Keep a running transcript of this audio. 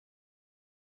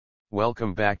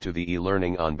Welcome back to the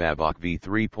e-learning on BABoK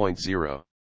v3.0.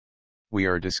 We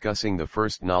are discussing the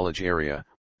first knowledge area,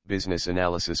 business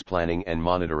analysis planning and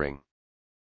monitoring.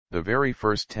 The very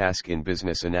first task in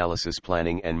business analysis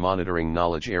planning and monitoring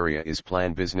knowledge area is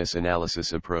plan business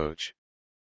analysis approach.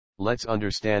 Let's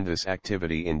understand this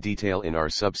activity in detail in our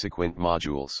subsequent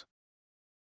modules.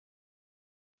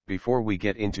 Before we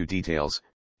get into details,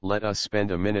 let us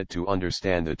spend a minute to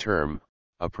understand the term,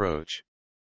 approach.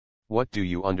 What do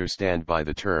you understand by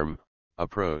the term,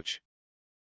 approach?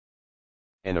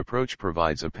 An approach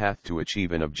provides a path to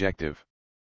achieve an objective.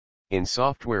 In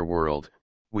software world,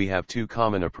 we have two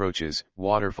common approaches,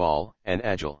 waterfall and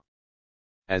agile.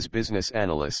 As business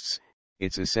analysts,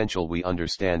 it's essential we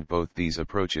understand both these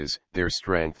approaches, their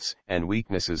strengths and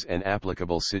weaknesses and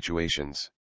applicable situations.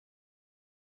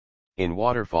 In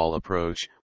waterfall approach,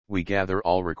 we gather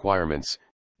all requirements,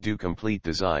 do complete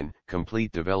design,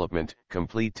 complete development,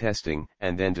 complete testing,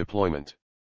 and then deployment.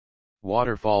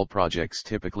 Waterfall projects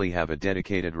typically have a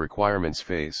dedicated requirements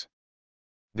phase.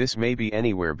 This may be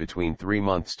anywhere between 3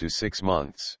 months to 6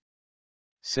 months.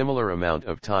 Similar amount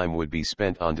of time would be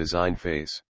spent on design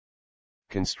phase.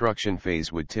 Construction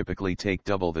phase would typically take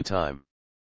double the time.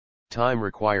 Time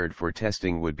required for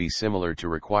testing would be similar to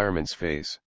requirements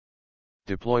phase.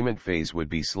 Deployment phase would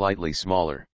be slightly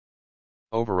smaller.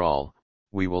 Overall,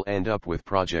 we will end up with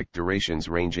project durations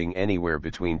ranging anywhere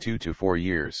between 2 to 4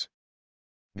 years.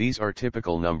 These are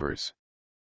typical numbers.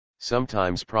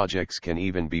 Sometimes projects can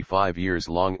even be 5 years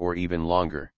long or even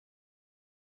longer.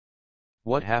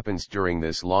 What happens during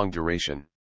this long duration?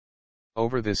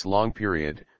 Over this long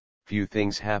period, few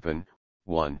things happen.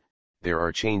 1. There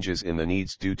are changes in the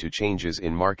needs due to changes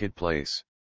in marketplace.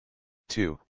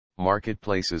 2.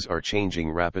 Marketplaces are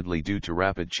changing rapidly due to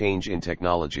rapid change in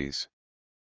technologies.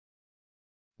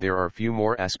 There are few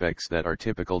more aspects that are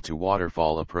typical to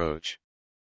waterfall approach.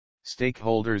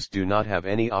 Stakeholders do not have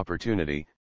any opportunity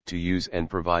to use and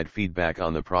provide feedback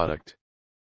on the product.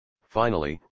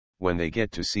 Finally, when they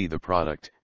get to see the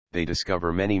product, they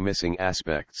discover many missing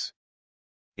aspects.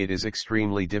 It is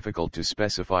extremely difficult to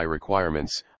specify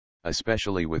requirements,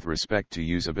 especially with respect to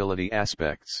usability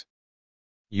aspects.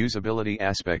 Usability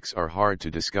aspects are hard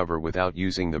to discover without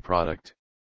using the product.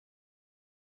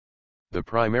 The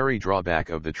primary drawback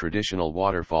of the traditional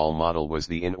waterfall model was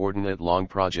the inordinate long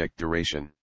project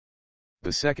duration.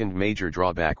 The second major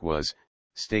drawback was,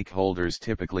 stakeholders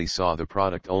typically saw the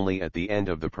product only at the end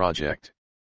of the project.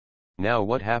 Now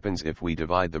what happens if we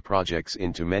divide the projects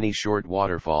into many short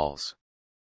waterfalls?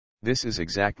 This is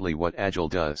exactly what Agile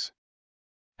does.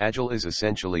 Agile is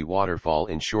essentially waterfall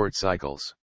in short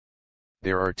cycles.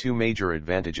 There are two major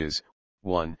advantages.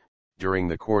 1. During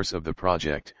the course of the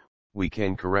project, we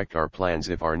can correct our plans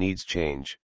if our needs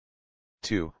change.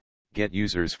 2. Get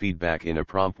users' feedback in a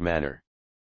prompt manner.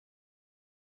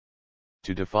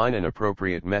 To define an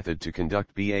appropriate method to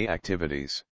conduct BA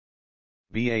activities.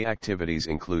 BA activities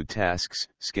include tasks,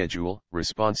 schedule,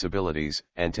 responsibilities,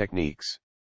 and techniques.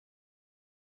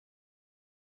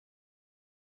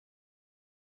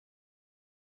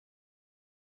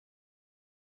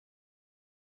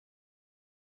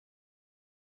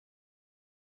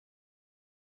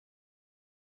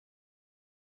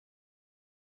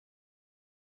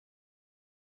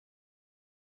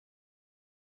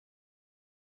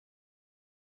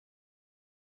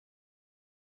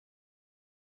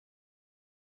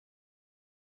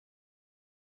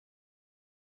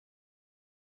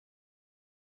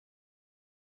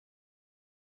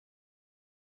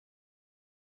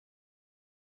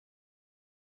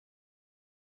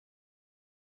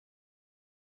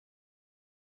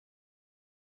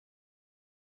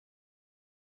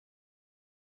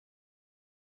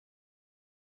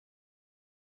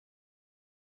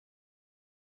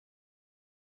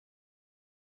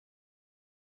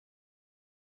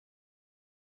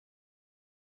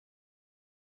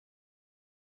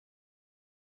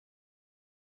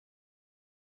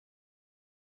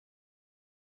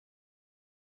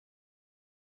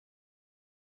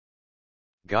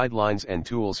 Guidelines and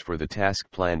tools for the task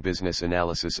plan business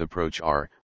analysis approach are,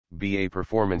 BA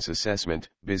performance assessment,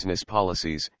 business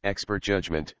policies, expert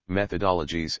judgment,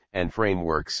 methodologies and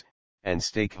frameworks, and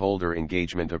stakeholder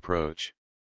engagement approach.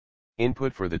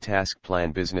 Input for the task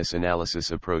plan business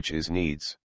analysis approach is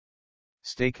needs.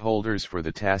 Stakeholders for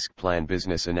the task plan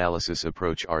business analysis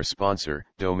approach are sponsor,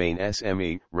 domain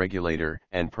SME, regulator,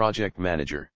 and project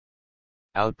manager.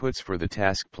 Outputs for the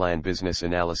task plan business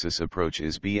analysis approach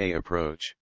is BA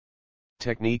approach.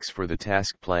 Techniques for the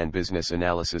task plan business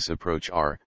analysis approach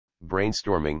are,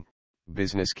 brainstorming,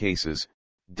 business cases,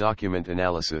 document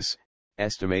analysis,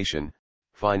 estimation,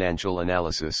 financial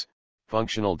analysis,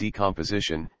 functional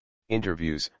decomposition,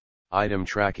 interviews, item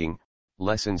tracking,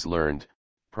 lessons learned,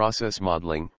 process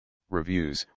modeling,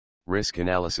 reviews, risk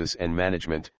analysis and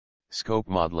management, scope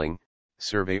modeling,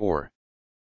 survey or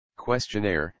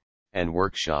questionnaire, and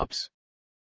workshops.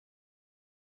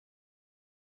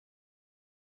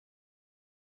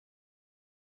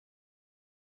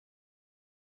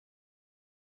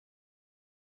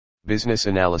 Business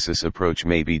analysis approach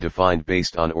may be defined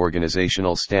based on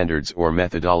organizational standards or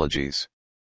methodologies.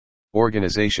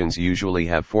 Organizations usually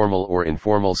have formal or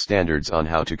informal standards on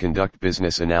how to conduct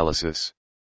business analysis.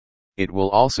 It will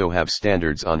also have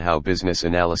standards on how business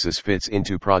analysis fits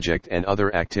into project and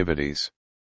other activities.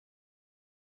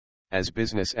 As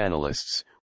business analysts,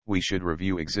 we should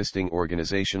review existing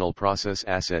organizational process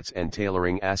assets and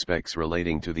tailoring aspects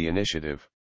relating to the initiative.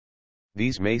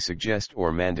 These may suggest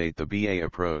or mandate the BA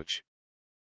approach.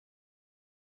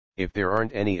 If there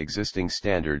aren't any existing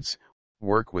standards,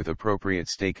 work with appropriate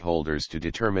stakeholders to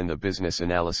determine the business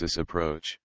analysis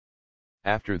approach.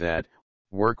 After that,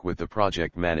 work with the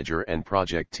project manager and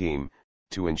project team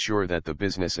to ensure that the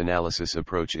business analysis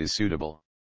approach is suitable.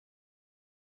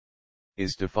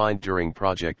 Is defined during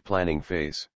project planning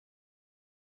phase.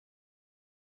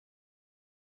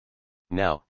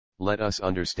 Now, let us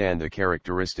understand the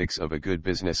characteristics of a good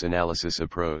business analysis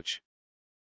approach.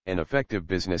 An effective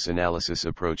business analysis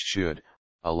approach should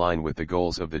align with the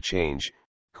goals of the change,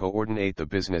 coordinate the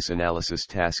business analysis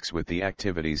tasks with the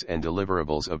activities and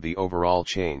deliverables of the overall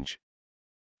change,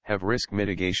 have risk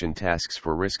mitigation tasks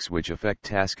for risks which affect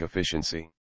task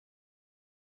efficiency.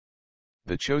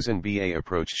 The chosen BA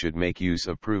approach should make use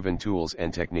of proven tools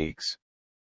and techniques.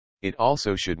 It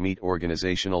also should meet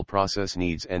organizational process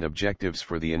needs and objectives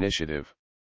for the initiative.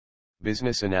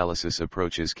 Business analysis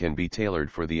approaches can be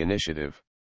tailored for the initiative.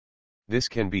 This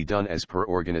can be done as per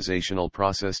organizational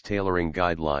process tailoring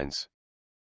guidelines.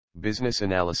 Business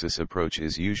analysis approach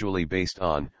is usually based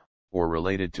on, or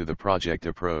related to the project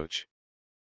approach.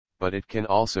 But it can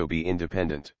also be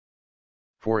independent.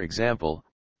 For example,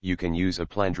 you can use a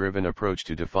plan-driven approach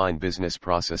to define business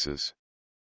processes.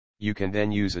 You can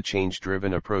then use a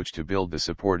change-driven approach to build the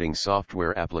supporting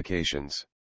software applications.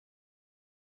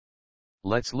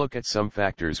 Let's look at some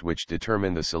factors which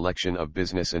determine the selection of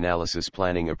business analysis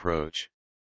planning approach.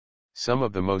 Some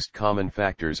of the most common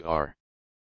factors are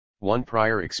 1.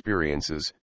 Prior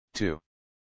experiences, 2.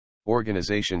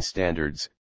 Organization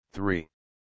standards, 3.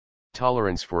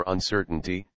 Tolerance for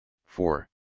uncertainty, 4.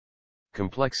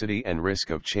 Complexity and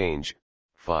risk of change,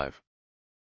 5.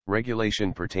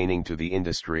 Regulation pertaining to the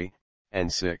industry,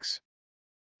 and 6.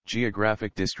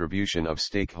 Geographic distribution of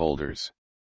stakeholders.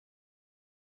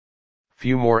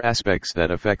 Few more aspects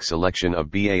that affect selection of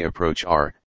BA approach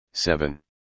are 7.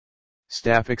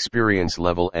 Staff experience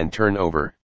level and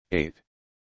turnover, 8.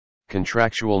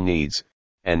 Contractual needs,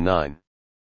 and 9.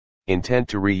 Intent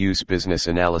to reuse business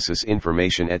analysis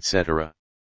information, etc.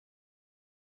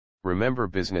 Remember,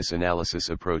 business analysis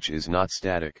approach is not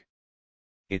static.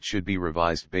 It should be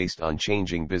revised based on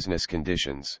changing business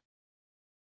conditions.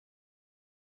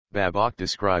 BABoK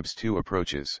describes two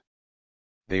approaches.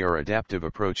 They are adaptive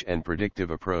approach and predictive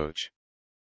approach.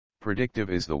 Predictive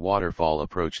is the waterfall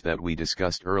approach that we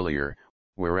discussed earlier,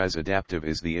 whereas adaptive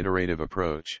is the iterative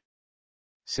approach.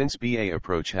 Since BA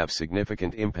approach have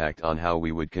significant impact on how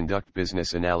we would conduct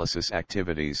business analysis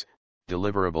activities,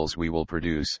 deliverables we will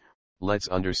produce, let's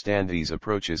understand these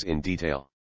approaches in detail.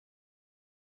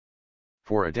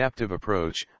 For adaptive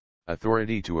approach,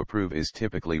 authority to approve is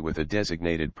typically with a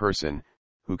designated person,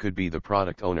 who could be the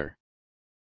product owner.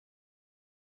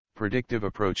 Predictive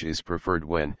approach is preferred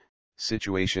when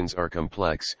situations are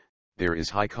complex, there is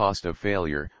high cost of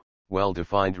failure,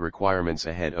 well-defined requirements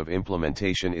ahead of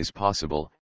implementation is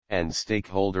possible, and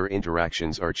stakeholder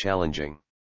interactions are challenging.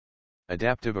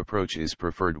 Adaptive approach is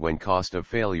preferred when cost of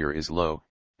failure is low,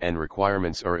 and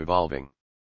requirements are evolving.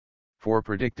 For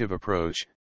predictive approach,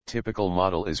 typical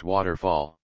model is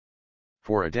waterfall.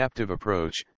 For adaptive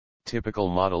approach, typical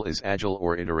model is agile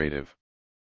or iterative.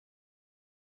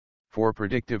 For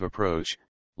predictive approach,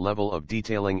 level of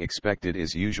detailing expected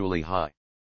is usually high.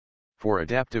 For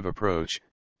adaptive approach,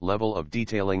 level of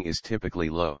detailing is typically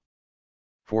low.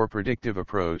 For predictive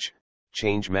approach,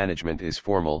 change management is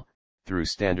formal, through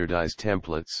standardized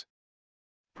templates.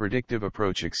 Predictive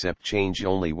approach accept change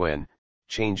only when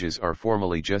changes are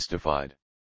formally justified.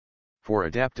 For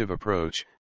adaptive approach,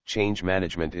 change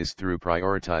management is through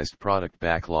prioritized product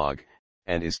backlog,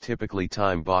 and is typically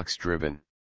time box driven.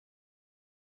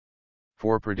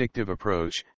 For predictive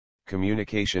approach,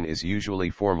 communication is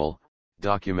usually formal,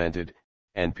 documented,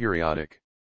 and periodic.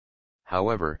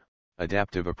 However,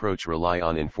 adaptive approach rely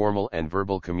on informal and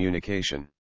verbal communication.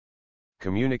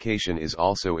 Communication is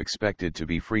also expected to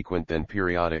be frequent than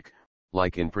periodic,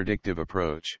 like in predictive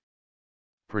approach.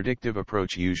 Predictive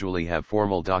approach usually have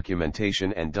formal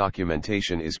documentation, and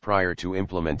documentation is prior to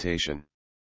implementation.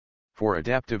 For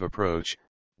adaptive approach,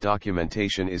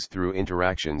 documentation is through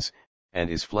interactions, and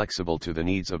is flexible to the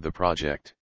needs of the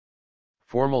project.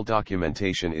 Formal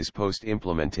documentation is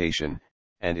post-implementation,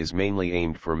 and is mainly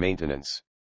aimed for maintenance.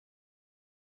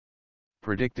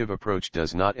 Predictive approach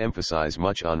does not emphasize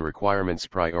much on requirements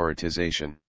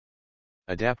prioritization.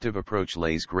 Adaptive approach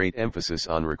lays great emphasis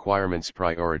on requirements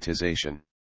prioritization.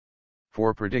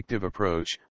 For predictive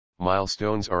approach,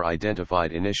 milestones are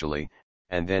identified initially,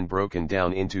 and then broken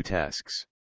down into tasks.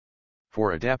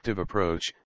 For adaptive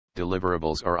approach,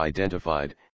 deliverables are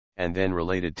identified, and then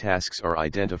related tasks are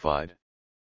identified.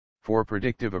 For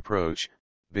predictive approach,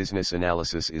 business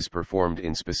analysis is performed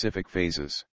in specific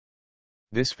phases.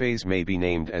 This phase may be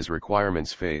named as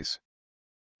requirements phase.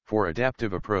 For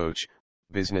adaptive approach,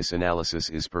 business analysis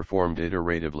is performed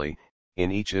iteratively,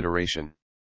 in each iteration.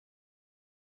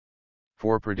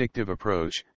 For predictive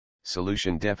approach,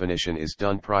 solution definition is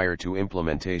done prior to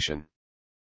implementation.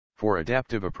 For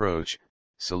adaptive approach,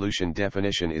 solution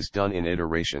definition is done in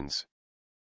iterations.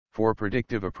 For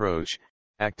predictive approach,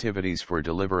 activities for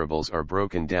deliverables are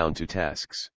broken down to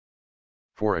tasks.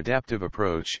 For adaptive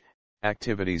approach,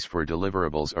 activities for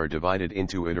deliverables are divided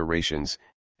into iterations,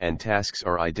 and tasks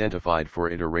are identified for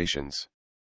iterations.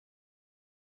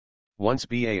 Once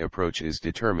BA approach is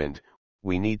determined,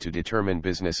 we need to determine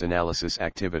business analysis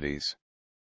activities.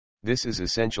 This is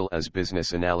essential as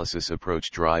business analysis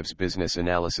approach drives business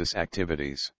analysis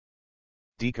activities.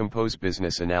 Decompose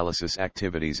business analysis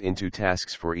activities into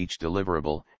tasks for each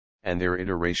deliverable, and their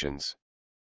iterations.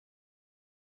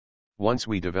 Once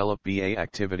we develop BA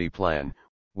activity plan,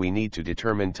 we need to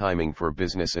determine timing for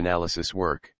business analysis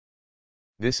work.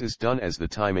 This is done as the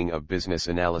timing of business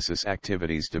analysis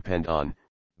activities depend on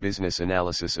business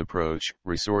analysis approach,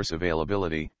 resource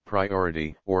availability,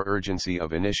 priority or urgency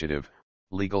of initiative,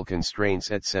 legal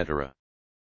constraints, etc.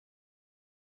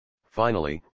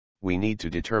 Finally, we need to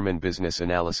determine business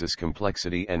analysis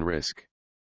complexity and risk.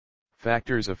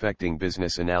 Factors affecting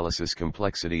business analysis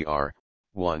complexity are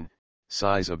 1.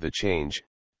 Size of the change,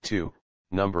 2.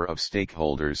 Number of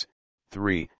stakeholders,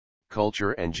 3.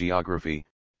 Culture and geography,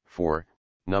 4.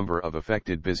 Number of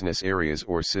affected business areas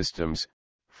or systems,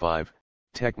 5.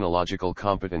 Technological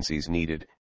competencies needed,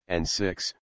 and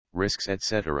 6. Risks,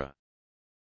 etc.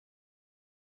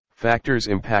 Factors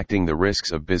impacting the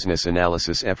risks of business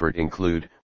analysis effort include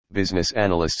business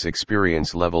analysts'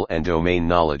 experience level and domain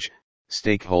knowledge,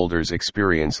 stakeholders'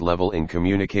 experience level in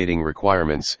communicating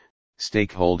requirements,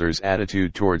 stakeholders'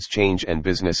 attitude towards change and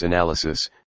business analysis,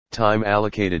 time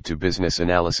allocated to business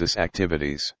analysis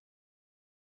activities.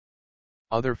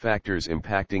 Other factors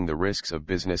impacting the risks of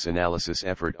business analysis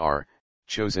effort are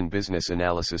chosen business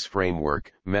analysis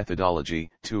framework, methodology,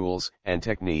 tools and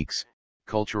techniques,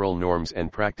 cultural norms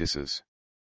and practices.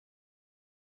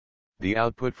 The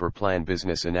output for plan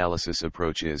business analysis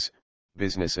approach is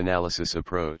business analysis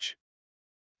approach.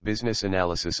 Business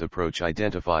analysis approach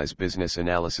identifies business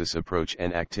analysis approach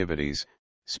and activities,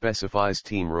 specifies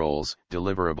team roles,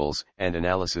 deliverables, and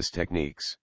analysis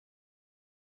techniques.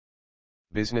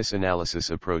 Business analysis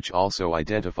approach also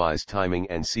identifies timing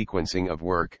and sequencing of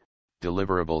work,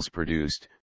 deliverables produced,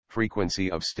 frequency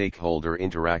of stakeholder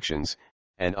interactions,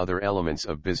 and other elements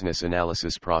of business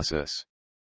analysis process.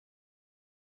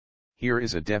 Here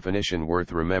is a definition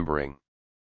worth remembering.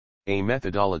 A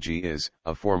methodology is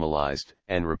a formalized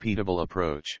and repeatable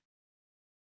approach.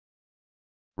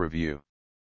 Review.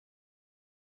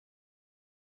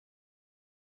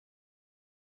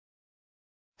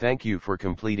 Thank you for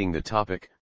completing the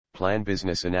topic, Plan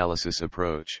Business Analysis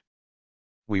Approach.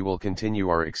 We will continue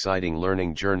our exciting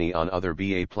learning journey on other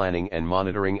BA planning and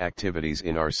monitoring activities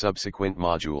in our subsequent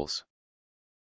modules.